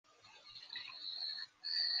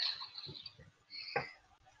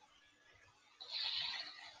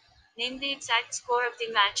Name the exact score of the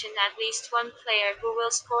match and at least one player who will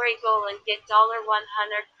score a goal and get $100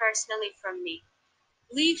 personally from me.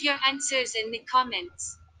 Leave your answers in the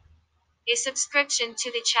comments. A subscription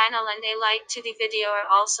to the channel and a like to the video are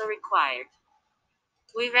also required.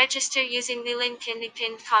 We register using the link in the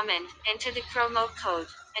pinned comment, enter the promo code,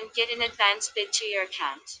 and get an advance bid to your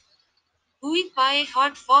account. Buoyed by a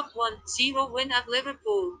hard-fought 1-0 win at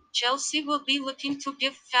Liverpool, Chelsea will be looking to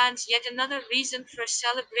give fans yet another reason for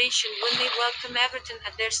celebration when they welcome Everton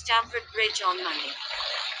at their Stamford Bridge on Monday.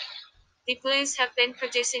 The Blues have been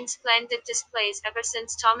producing splendid displays ever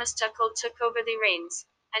since Thomas Tuchel took over the reins,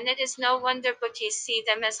 and it is no wonder bookies see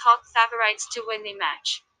them as hot favourites to win the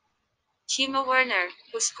match. Timo Werner,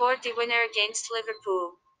 who scored the winner against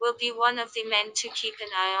Liverpool, will be one of the men to keep an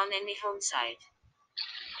eye on in the home side.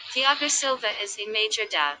 Thiago Silva is a major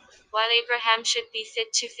doubt, while Abraham should be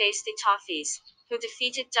fit to face the Toffees, who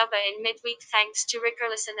defeated Dubba in midweek thanks to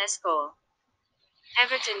Richarlison's goal.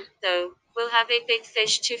 Everton, though, will have a big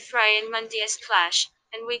fish to fry in Monday's clash,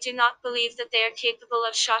 and we do not believe that they are capable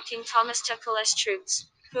of shocking Thomas Tuchel's troops,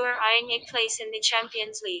 who are eyeing a place in the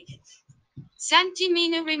Champions League. Santi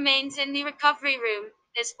Mina remains in the recovery room,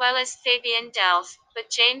 as well as Fabian Delph, but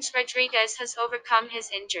James Rodriguez has overcome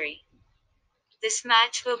his injury. This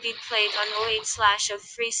match will be played on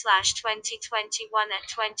 08/03/2021 at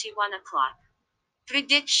 21 o'clock.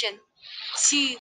 Prediction. See